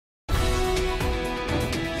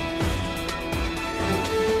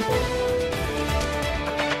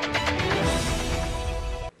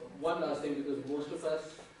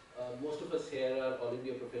here are All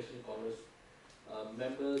India Professional Congress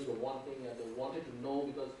members were wanting, and they wanted to know,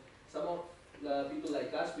 because some of people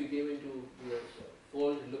like us, we came into the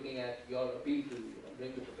fold looking at your appeal to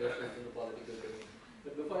bring the professionals in the political domain.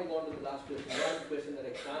 But before I go on to the last question, one question that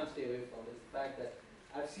I can't stay away from is the fact that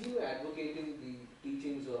I've seen you advocating the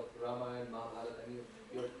teachings of Ramayana and Mahabharata, and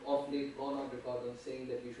you've of late gone on record on saying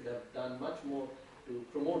that we should have done much more to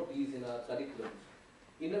promote these in our curriculums.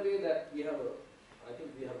 In a way that we have I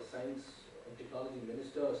think we have a science and technology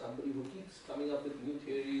minister or somebody who keeps coming up with new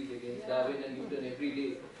theories against Darwin and Newton every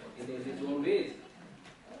day in his own ways.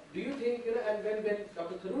 Do you think, and when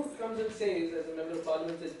Dr. Tharoor comes and says, as a member of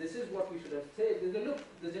parliament, says, this is what we should have said, they say, look,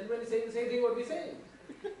 the gentleman is saying the same thing what we're saying.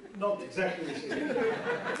 Not exactly the same.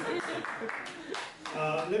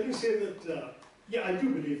 Let me say that, yeah, I do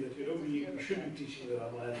believe that, we should be teaching the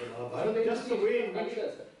Ramayana and Mahabharata,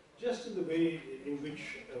 just in the way in which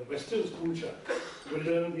a Western school child will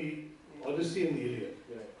learn the Odyssey and the Iliad.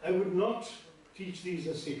 Right. I would not teach these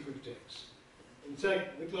as sacred texts. In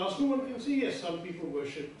fact, the classroom one can say, yes, some people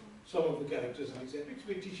worship some of the characters in these epics.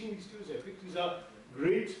 We're teaching these to as epics. These are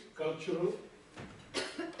great cultural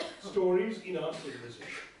stories in our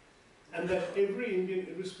civilization. And that every Indian,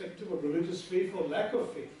 irrespective of religious faith or lack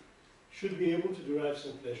of faith, should be able to derive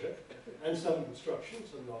some pleasure and some instruction,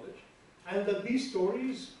 some knowledge. And that these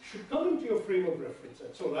stories should come into your frame of reference.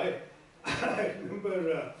 And so I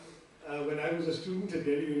remember when I was a student at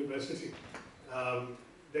Delhi University,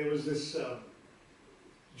 there was this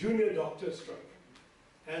junior doctor strike.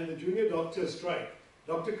 And the junior doctor strike,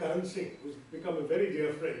 Dr. Karan Singh, who's become a very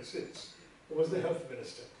dear friend since, was the health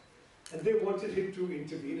minister. And they wanted him to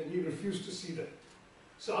intervene, and he refused to see them.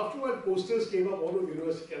 So afterward, posters came up all over the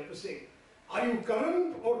university campus saying, "Are you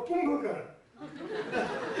Karan or Kumbhakaran?"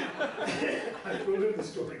 I told him the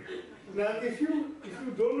story. Now, if you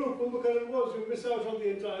don't know who Kumbhakaran was, you miss out on the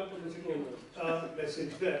entire political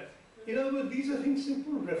message there. In other words, these are things,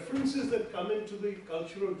 simple references that come into the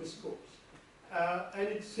cultural discourse. And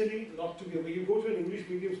it's silly not to be aware. You go to an English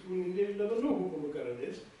medium school in India, you'll never know who Kumbhakaran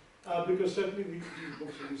is, because certainly these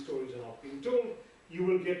books and these stories are not being told. You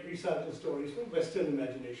will get recital stories from Western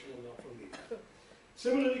imagination and not from the East.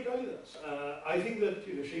 Similarly, Kalidas. I think that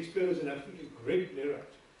Shakespeare is an absolutely great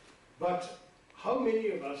playwright. But how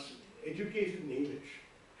many of us, educated in English,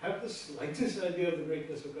 have the slightest idea of the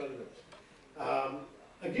greatness of Kalidas?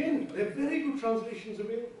 Again, there are very good translations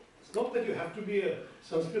available. It's not that you have to be a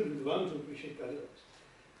Sanskrit Vidwan to appreciate Kalidas.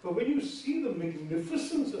 But when you see the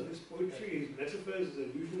magnificence of his poetry, his metaphors, his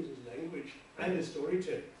allusions, his language, and his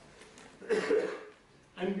storytelling,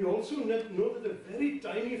 and we also know that a very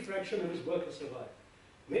tiny fraction of his work has survived.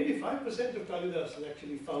 Maybe 5% of Kalidas is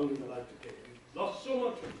actually found in the life today. We've lost so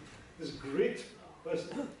much of this great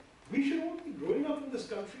person. We should all be growing up in this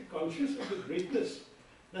country conscious of the greatness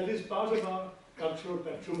that is part of our cultural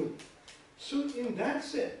patrimony. So in that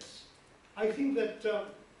sense, I think that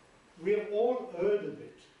we have all erred a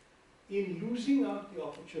bit in losing out the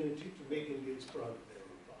opportunity to make Indians proud of their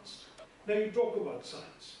own past. Now you talk about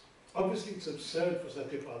science. Obviously it's absurd for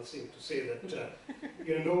Satyapal Singh to say that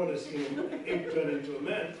no one has seen an ape turn into a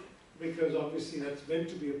man, because obviously that's meant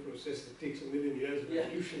to be a process that takes 1 million years of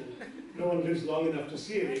evolution, and no one lives long enough to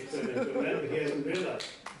see an ape turn into a man, but he hasn't realized.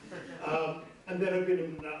 And there have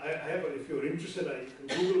been, if you're interested, you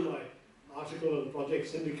can Google my article on Project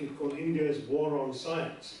Syndicate called India's War on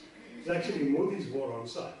Science. It's actually Modi's war on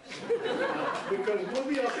science. Because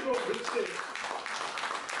Modi, after all,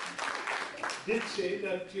 did say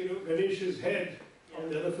that Ganesh's head on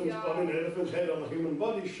the elephant's body, an elephant's head on a human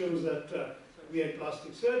body shows that we had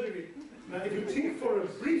plastic surgery. Now, if you think for a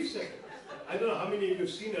brief second, I don't know how many of you have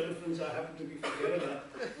seen elephants. I happen to be from Kerala.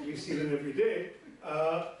 We see them every day.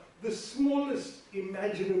 The smallest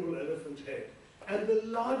imaginable elephant head and the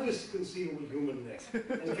largest conceivable human neck.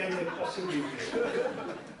 And can they possibly be?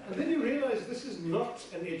 And then you realize this is not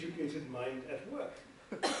an educated mind at work.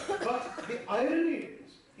 But the irony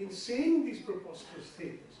is, in saying these preposterous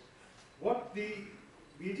things, what the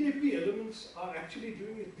BJP elements are actually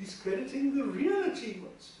doing is discrediting the real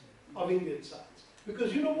achievements of Indian science.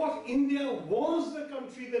 Because you know what? India was the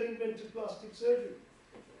country that invented plastic surgery.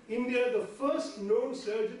 India, the first known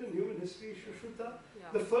surgeon in human history, Shushruta.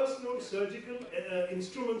 The first known surgical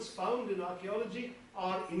instruments found in archaeology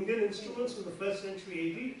are Indian instruments from the 1st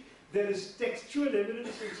century AD. There is textual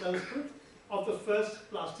evidence in Sanskrit of the first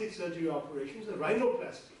plastic surgery operations, the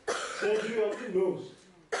rhinoplasty, surgery of the nose.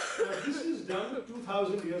 Now, this is done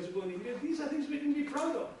 2,000 years ago in India. These are things we can be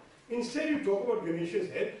proud of. Instead, you talk about Ganesha's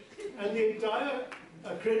head and the entire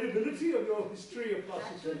credibility of your history of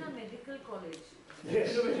plastic surgery. That's in a medical college.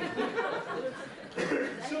 Yes.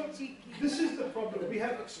 So this is the problem. We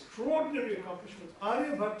have extraordinary accomplishments.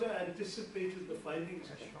 Aryabhatta anticipated the findings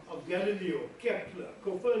of Galileo, Kepler,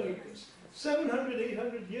 Copernicus, 700,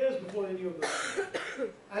 800 years before any of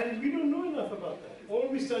those. And we don't know enough about that. All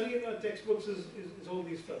we study in our textbooks is all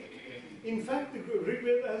these studies. In fact, the Rig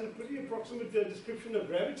Veda has a pretty approximate description of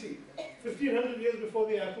gravity, 1500 years before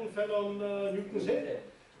the apple fell on Newton's head.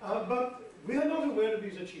 But we are not aware of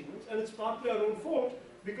these achievements, and it's partly our own fault,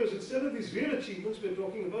 because instead of these real achievements, we're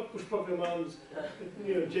talking about Pushpa Vimans,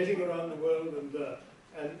 jetting around the world,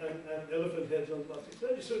 and elephant heads on plastic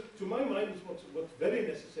surgery. So, to my mind, what's very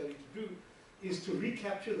necessary to do is to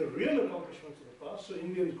recapture the real accomplishments of the past, so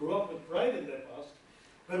Indians grow up with pride in their past,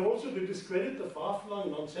 but also to discredit the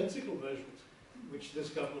far-flung, nonsensical versions, which this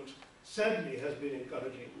government sadly has been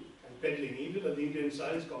encouraging and peddling, even at the Indian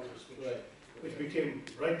Science Congress, which became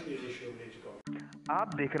rightly an issue of later on.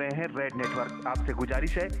 आप देख रहे हैं red network. आपसे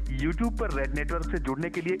गुजारिश है, YouTube पर red network से जुड़ने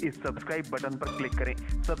के लिए इस सब्सक्राइब बटन पर क्लिक करें।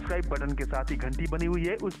 सब्सक्राइब बटन के साथ ही घंटी बनी हुई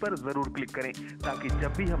है, उस पर जरूर क्लिक करें, ताकि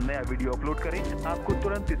जब भी हम नया वीडियो अपलोड करें आपको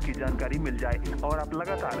तुरंत इसकी जानकारी मिल जाए और आप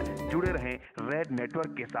लगातार जुड़े रहें रेड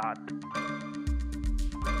नेटवर्क के साथ।